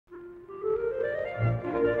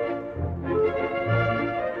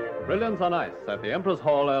Brilliance on ice at the Empress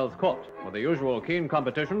Hall, Earls Court, with the usual keen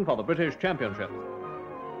competition for the British Championships.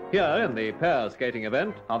 Here, in the pair skating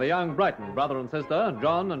event, are the young Brighton brother and sister,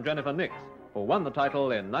 John and Jennifer Nix, who won the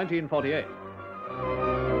title in 1948.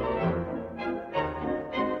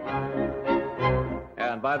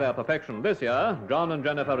 And by their perfection this year, John and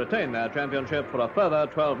Jennifer retain their championship for a further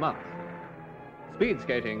 12 months. Speed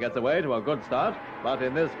skating gets away to a good start, but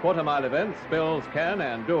in this quarter-mile event, spills can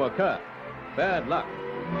and do occur. Bad luck.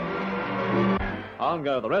 On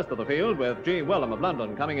go the rest of the field, with G Welham of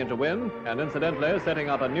London coming in to win, and incidentally setting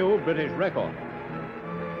up a new British record.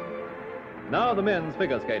 Now the men's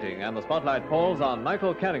figure skating, and the spotlight falls on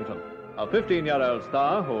Michael Carrington, a 15-year-old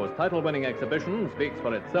star whose title-winning exhibition speaks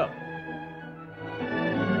for itself.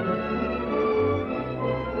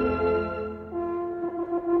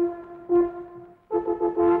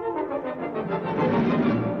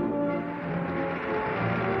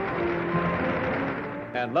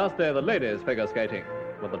 And lastly, the ladies' figure skating,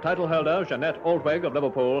 with the title holder, Jeanette Altwegg of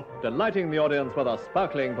Liverpool, delighting the audience with a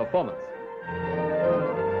sparkling performance.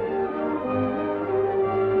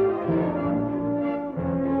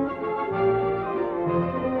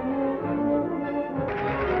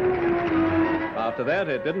 After that,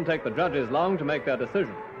 it didn't take the judges long to make their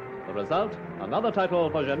decision. The result, another title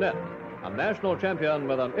for Jeanette, a national champion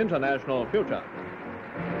with an international future.